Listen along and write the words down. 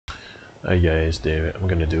Hi guys, David. I'm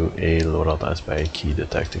gonna do a loadout as by key the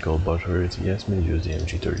tactical butler. He asked me to use the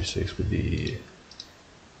MG36 with the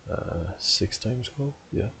 6x scope,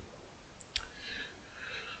 yeah.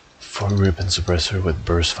 4-weapon suppressor with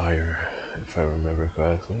burst fire, if I remember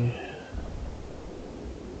correctly.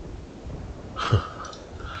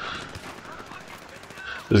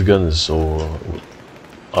 This gun is so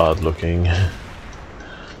odd looking.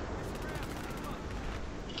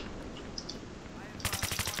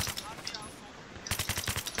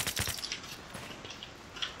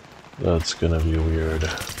 That's gonna be weird.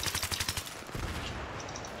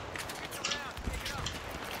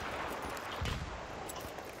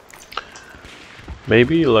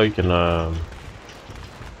 Maybe like in a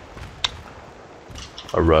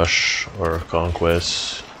rush or a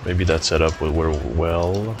conquest, maybe that setup would work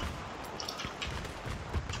well.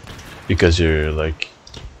 Because you're like,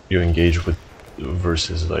 you engage with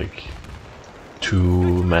versus like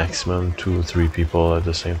maximum 2 or 3 people at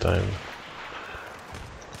the same time.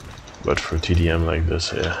 But for TDM like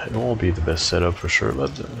this, yeah, it won't be the best setup for sure, but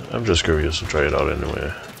I'm just curious to try it out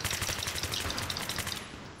anyway.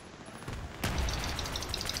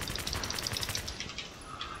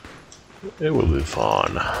 It will be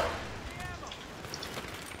fun.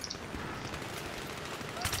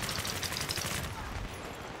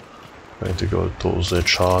 Trying to go those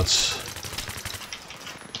headshots.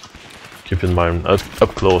 Keep in mind, up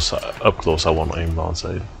close I want to aim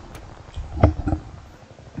downside.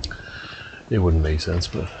 It wouldn't make sense,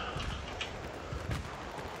 but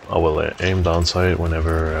I will aim downside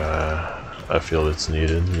whenever I feel it's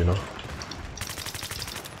needed, you know?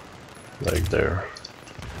 Like there.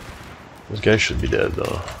 This guy should be dead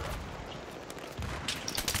though.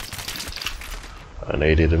 I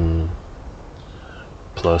naded him,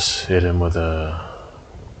 plus hit him with a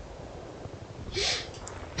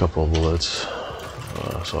couple of bullets,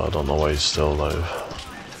 so I don't know why he's still alive.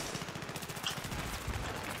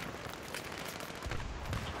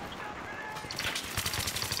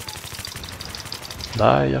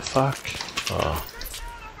 Die, you fuck.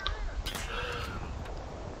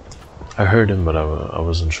 I heard him, but I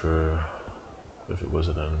wasn't sure if it was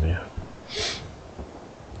an enemy.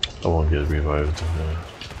 I won't get revived.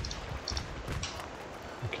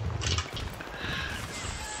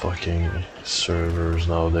 Fucking servers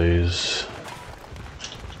nowadays.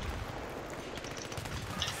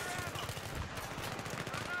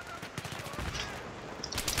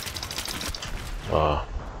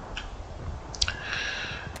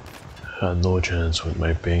 Had no chance with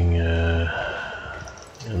my ping and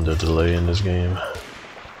the delay in this game.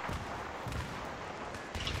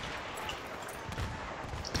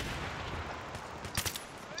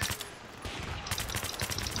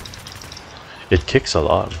 It kicks a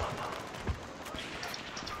lot.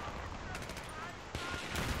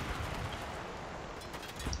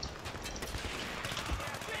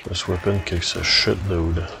 This weapon kicks a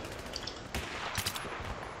shitload.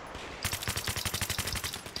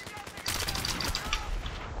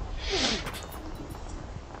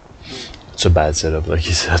 It's a bad setup, like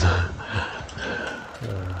you said.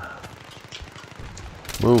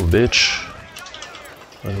 Move, bitch.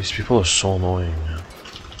 Man, these people are so annoying.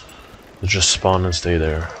 They just spawn and stay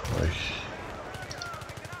there. Like,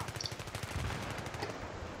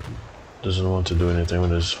 doesn't want to do anything with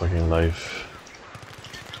his fucking life.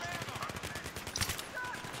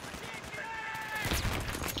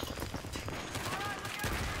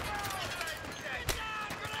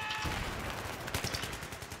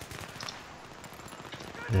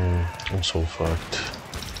 I'm so fucked.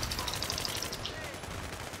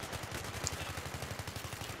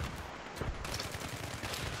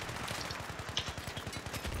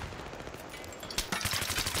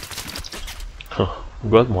 Huh,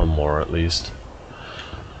 got one more at least.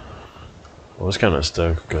 I was kind of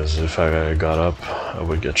stuck because if I got up, I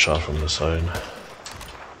would get shot from the side.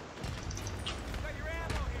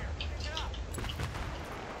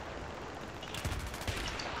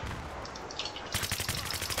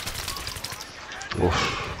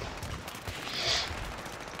 Oof.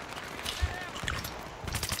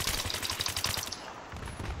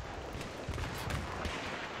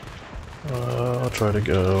 I'll try to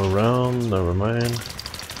go around, never mind.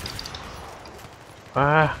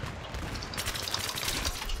 Ah!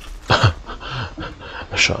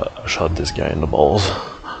 I shot this guy in the balls.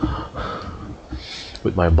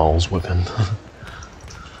 With my balls whipping.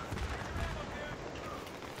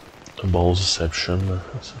 The balls deception.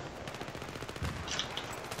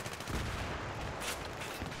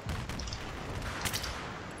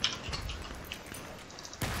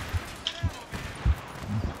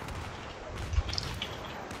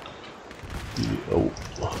 Oh.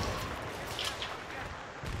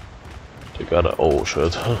 Gotta. Oh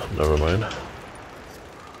shit. Never mind.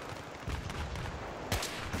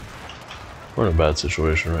 We're in a bad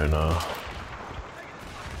situation right now.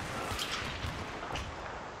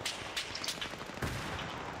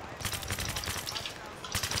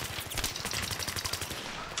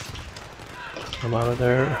 I'm out of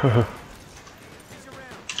there.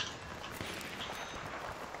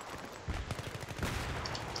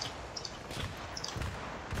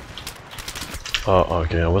 Oh,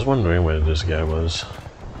 okay. I was wondering where this guy was.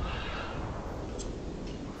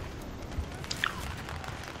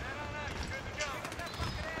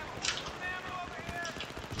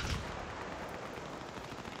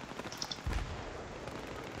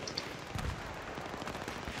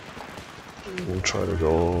 We'll try to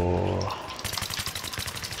go.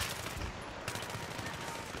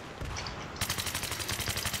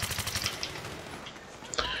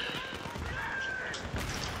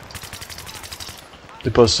 The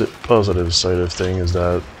positive side of thing is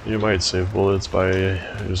that you might save bullets by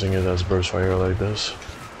using it as burst fire like this.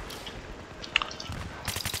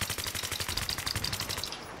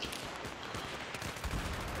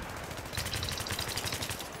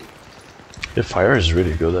 The fire is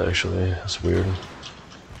really good actually, it's weird.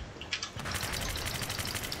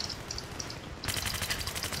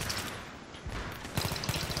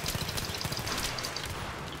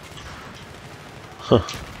 Huh.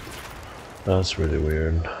 That's really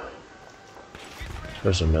weird.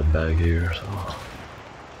 There's a med bag here, so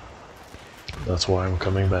that's why I'm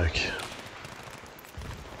coming back.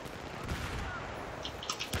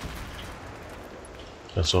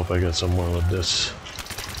 Let's hope I get some more of this.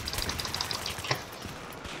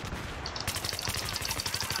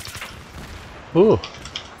 Ooh!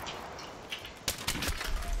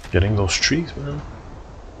 Getting those trees, man.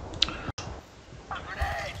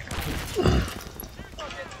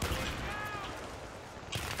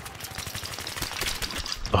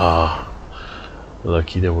 Ah,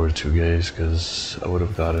 lucky there were two guys, because I would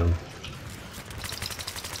have got him.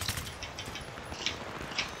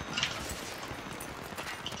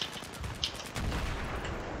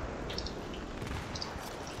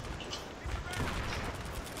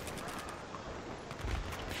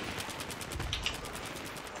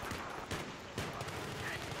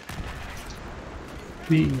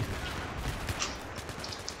 Whee.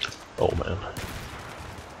 Oh man,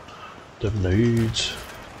 the nades.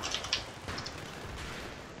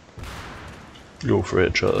 Go for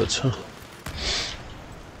it, Charlotte.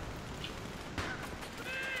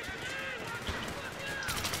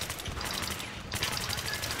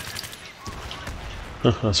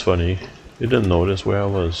 That's funny. You didn't notice where I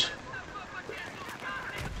was.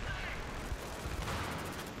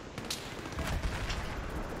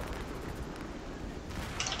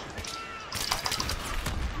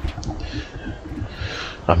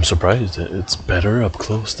 I'm surprised it's better up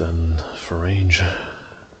close than for range.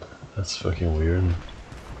 That's fucking weird.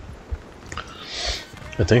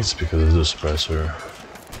 I think it's because of the suppressor.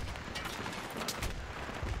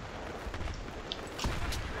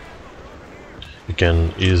 You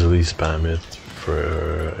can easily spam it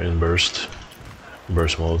for in burst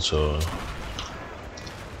mode, so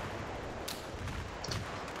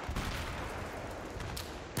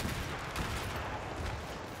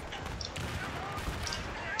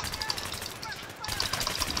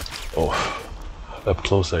oh, up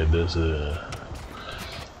close like this,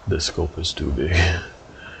 this scope is too big.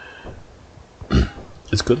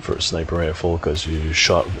 It's good for a sniper rifle because you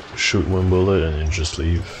shoot one bullet and you just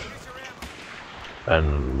leave,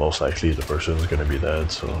 and most likely the person is gonna be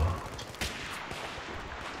dead, so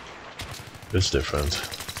it's different.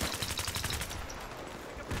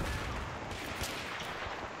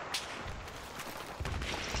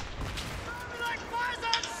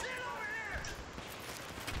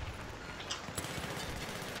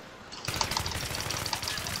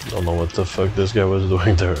 Don't know what the fuck this guy was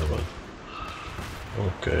doing there, but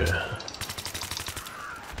okay.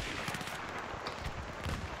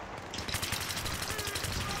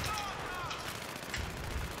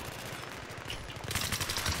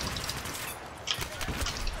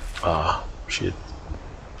 Ah, shit.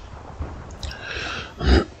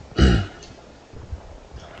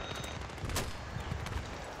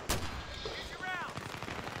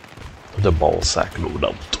 The ball sack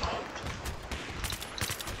loadout.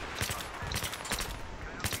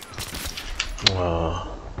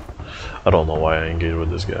 I don't know why I engaged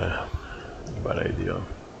with this guy. Bad idea.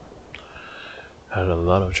 Had a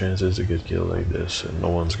lot of chances to get killed like this, and no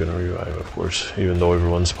one's gonna revive, of course, even though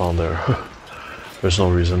everyone spawned there. There's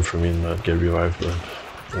no reason for me to not get revived, but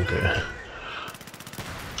okay.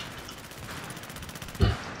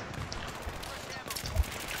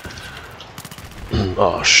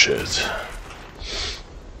 Oh shit.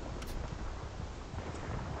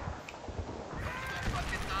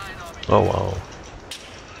 Oh wow.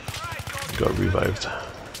 Got revived.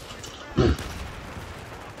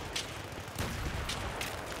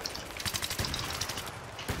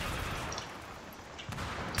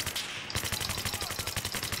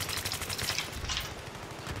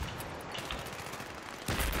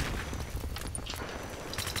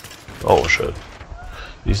 Oh shit.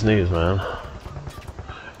 These nades, man.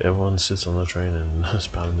 Everyone sits on the train and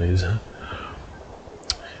spam nades.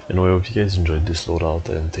 Anyway, I hope you guys enjoyed this loadout,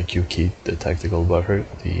 and thank you Keith, the tactical buffer,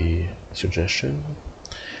 the suggestion.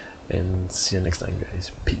 And see you next time guys.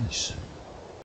 Peace.